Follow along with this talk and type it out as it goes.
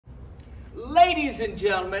Ladies and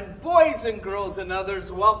gentlemen, boys and girls and others,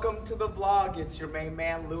 welcome to the vlog. It's your main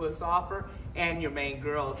man, Louis Offer, and your main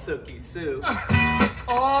girl, Suki Sue.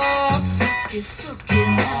 Oh, Suki,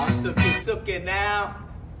 Suki now. Suki, Suki now.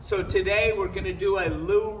 So today we're going to do a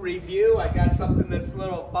Lou review. I got something in this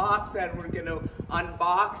little box that we're going to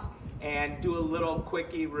unbox and do a little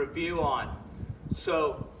quickie review on.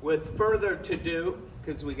 So with further to do,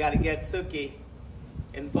 because we got to get Suki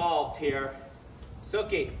involved here.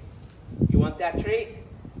 Suki, you want that treat?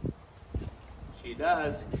 She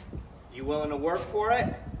does. You willing to work for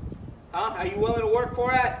it? Huh? Are you willing to work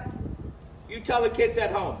for it? You tell the kids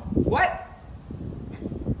at home. What?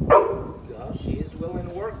 Oh, she is willing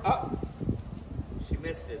to work. Oh, she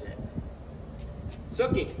missed it.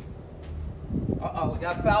 Suki. Uh-oh, we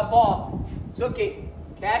got a foul ball. Suki,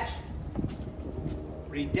 catch.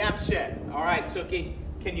 Redemption. All right, Suki,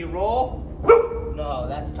 can you roll? No,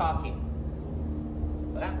 that's talking.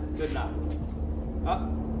 Well, good enough.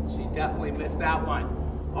 Oh, she definitely missed that one.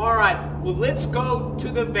 All right, well, let's go to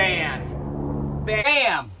the van.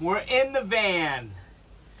 Bam, we're in the van.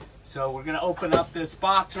 So we're gonna open up this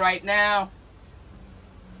box right now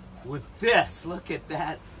with this. Look at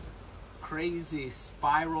that crazy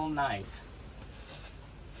spiral knife.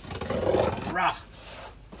 Rah.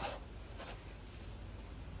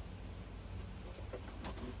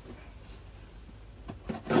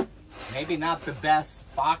 Maybe not the best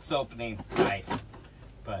box opening knife,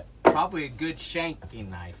 but probably a good shanking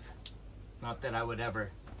knife. Not that I would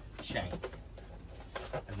ever shank,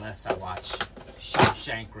 unless I watch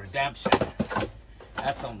Shank Redemption.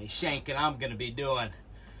 That's only shanking I'm gonna be doing.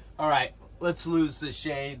 All right, let's lose the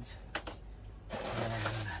shades.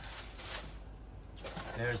 And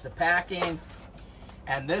there's the packing,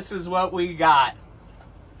 and this is what we got.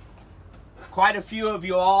 Quite a few of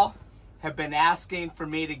you all have been asking for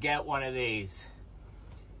me to get one of these.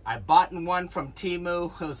 I bought one from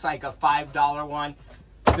Temu. It was like a $5 one.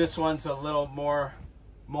 This one's a little more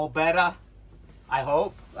better, I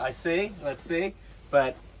hope. Let's see.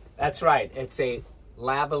 But that's right, it's a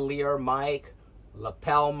lavalier mic,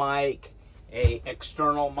 lapel mic, a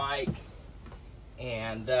external mic,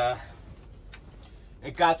 and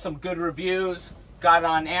it got some good reviews. Got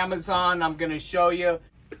on Amazon. I'm gonna show you.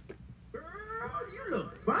 You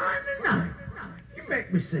look fine tonight. You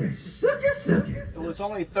make me say, Suki, Suki. It was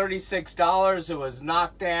only $36. It was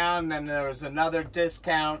knocked down. Then there was another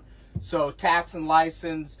discount. So tax and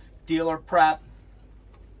license, dealer prep,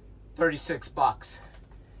 36 bucks.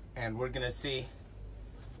 And we're gonna see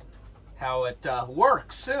how it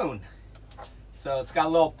works soon. So it's got a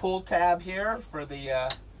little pull tab here for the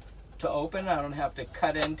to open. I don't have to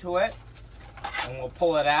cut into it. And we'll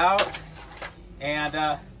pull it out.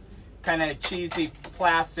 And kind of cheesy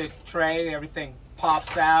plastic tray. Everything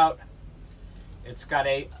pops out. It's got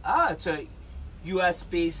it's a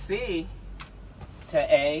USB-C to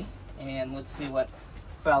A. And let's see what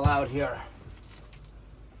fell out here.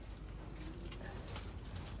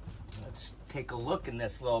 Let's take a look in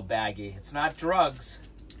this little baggie. It's not drugs.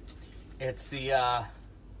 It's the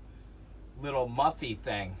little Muffy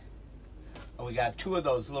thing. And we got two of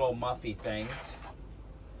those little Muffy things.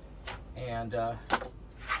 And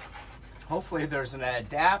hopefully there's an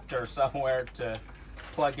adapter somewhere to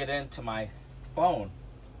plug it into my phone,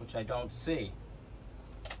 which I don't see.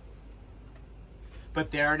 But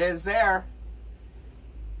there it is there.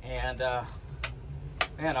 And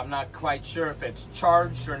man, I'm not quite sure if it's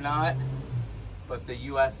charged or not, but the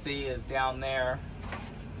USB is down there.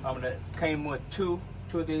 It came with two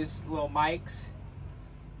of these little mics.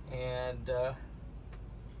 And if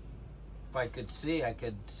I could see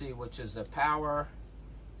which is the power.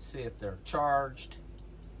 See if they're charged.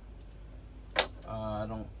 I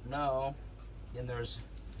don't know. And it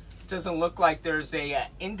doesn't look like there's a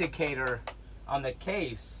indicator on the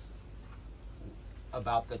case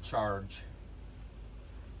about the charge.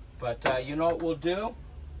 But you know what we'll do?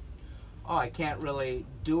 Oh, I can't really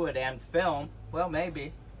do it and film. Well,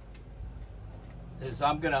 maybe. Is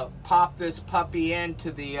I'm gonna pop this puppy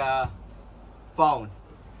into the phone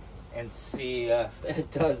and see if it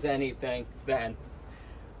does anything then.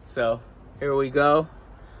 So here we go.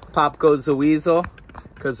 Pop goes the weasel,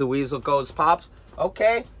 because the weasel goes pops.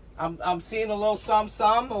 Okay, I'm seeing a little a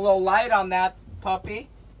little light on that puppy.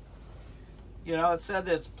 You know, it said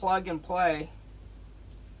it's plug and play.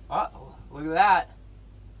 Oh, look at that.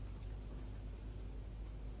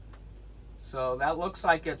 So that looks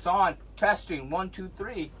like it's on. Testing 1, 2,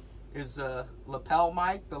 3. Is the lapel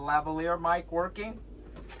mic, the lavalier mic working?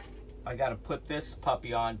 I got to put this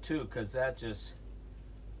puppy on too, because that just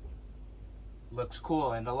looks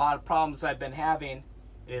cool. And a lot of problems I've been having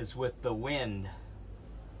is with the wind.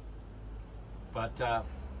 But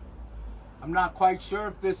I'm not quite sure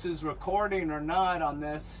if this is recording or not on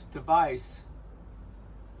this device.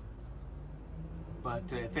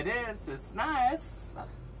 But if it is, it's nice.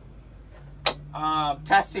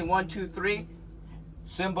 Testing 1, 2, 3.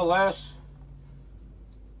 Symbol S.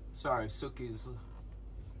 Sorry, Suki's.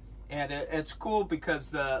 And it's cool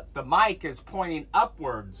because the mic is pointing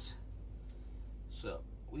upwards. So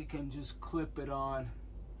we can just clip it on.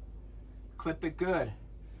 Clip it good.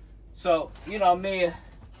 So, you know me,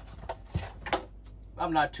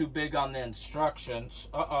 I'm not too big on the instructions.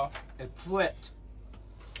 It flipped.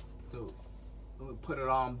 So let me put it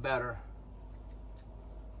on better.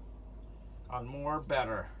 On more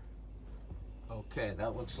better. Okay,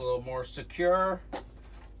 that looks a little more secure.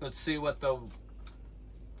 Let's see what the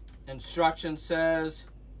instruction says.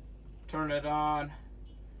 Turn it on.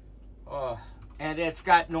 And it's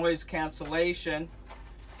got noise cancellation.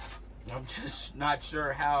 I'm just not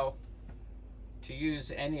sure how to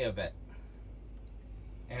use any of it.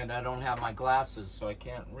 And I don't have my glasses, so I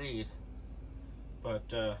can't read.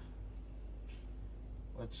 But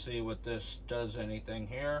let's see what this does. Anything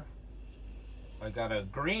here. I got a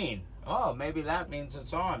green. Oh, maybe that means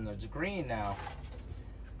it's on. It's green now.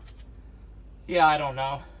 Yeah, I don't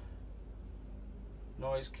know.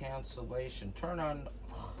 Noise cancellation. Turn on.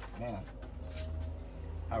 Oh, man.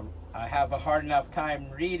 I have a hard enough time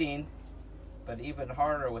reading, but even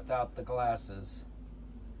harder without the glasses.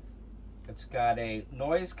 It's got a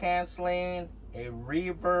noise canceling, a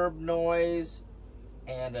reverb noise,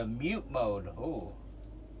 and a mute mode. Oh.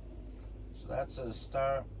 So that's a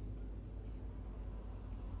start.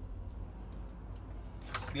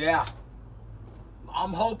 Yeah.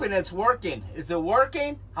 I'm hoping it's working. Is it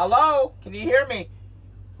working? Hello? Can you hear me?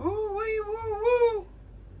 Woo wee woo woo.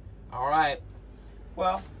 All right.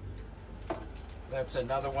 Well, that's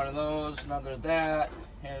another one of those, another that.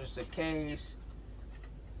 Here's the case.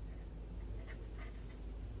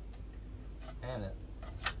 And it.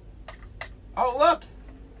 Oh, look.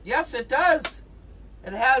 Yes, it does.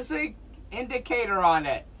 It has an indicator on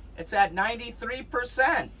it. It's at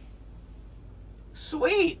 93%.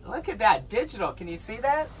 Sweet. Look at that. Digital. Can you see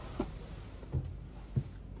that?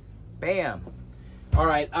 Bam. All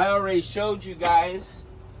right. I already showed you guys.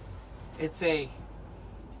 It's a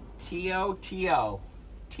TeoTeeo.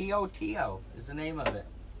 TeoTeeo is the name of it.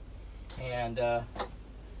 And,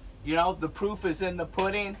 you know, the proof is in the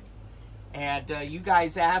pudding. And you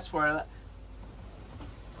guys asked for it.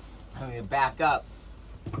 Let me back up.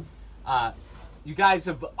 You guys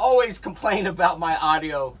have always complained about my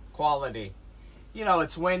audio quality. You know,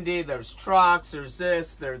 it's windy, there's trucks, there's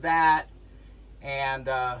this, there's that. And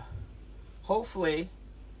hopefully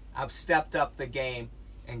I've stepped up the game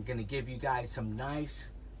and gonna give you guys some nice,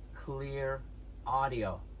 clear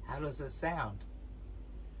audio. How does it sound?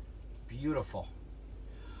 Beautiful.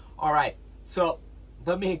 All right, so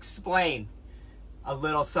let me explain a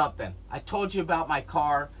little something. I told you about my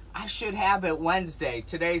car. I should have it Wednesday.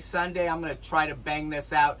 Today's Sunday. I'm gonna try to bang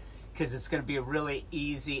this out because it's gonna be a really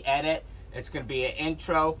easy edit. It's going to be an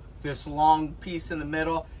intro, this long piece in the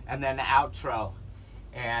middle, and then an outro.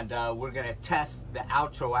 And we're going to test the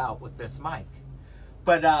outro out with this mic.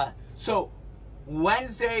 But so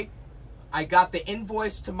Wednesday, I got the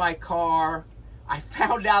invoice to my car. I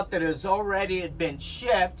found out that it was already had been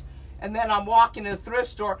shipped. And then I'm walking to the thrift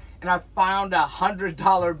store, and I found a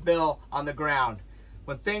 $100 bill on the ground.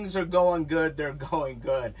 When things are going good, they're going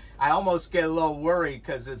good. I almost get a little worried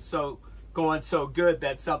because it's going so good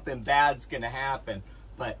that something bad's gonna happen,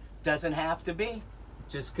 but doesn't have to be.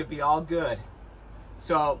 Just could be all good.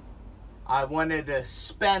 So I wanted to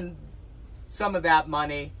spend some of that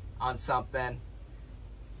money on something,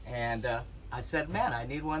 and I said, man, I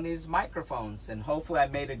need one of these microphones, and hopefully I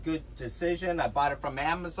made a good decision. I bought it from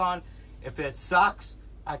Amazon. If it sucks,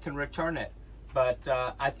 I can return it, but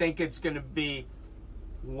I think it's gonna be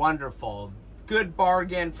wonderful. Good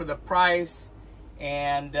bargain for the price,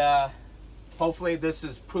 and hopefully this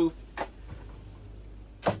is proof,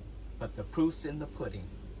 but the proof's in the pudding.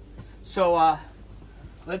 So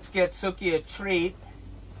let's get Suki a treat,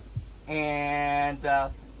 and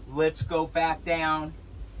let's go back down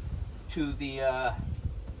to the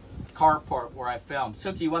carport where I filmed.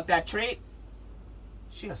 Suki, you want that treat?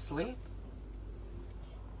 Is she asleep?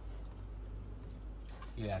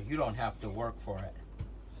 Yeah, you don't have to work for it.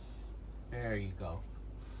 There you go.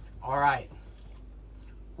 All right.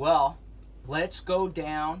 Well, let's go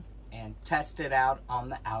down and test it out on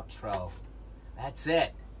the outro. That's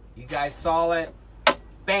it. You guys saw it.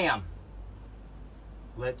 Bam.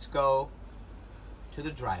 Let's go to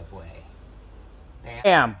the driveway.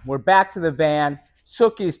 Bam. We're back to the van.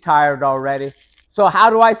 Suki's tired already. So how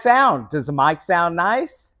do I sound? Does the mic sound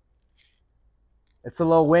nice? It's a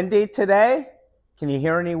little windy today. Can you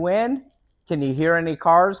hear any wind? Can you hear any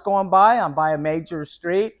cars going by? I'm by a major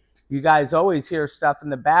street. You guys always hear stuff in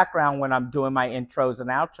the background when I'm doing my intros and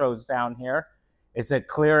outros down here. Is it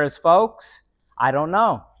clear as folks? I don't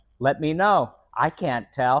know. Let me know. I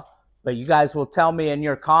can't tell, but you guys will tell me in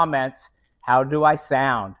your comments, how do I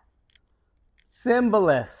sound?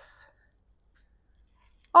 Cymbalists.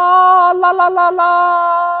 Ah, la, la, la,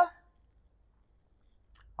 la.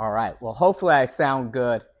 All right, well, hopefully I sound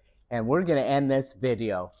good. And we're going to end this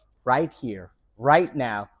video right here, right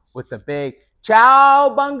now, with the big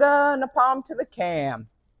ciao, bunga, and a palm to the cam.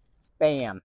 Bam.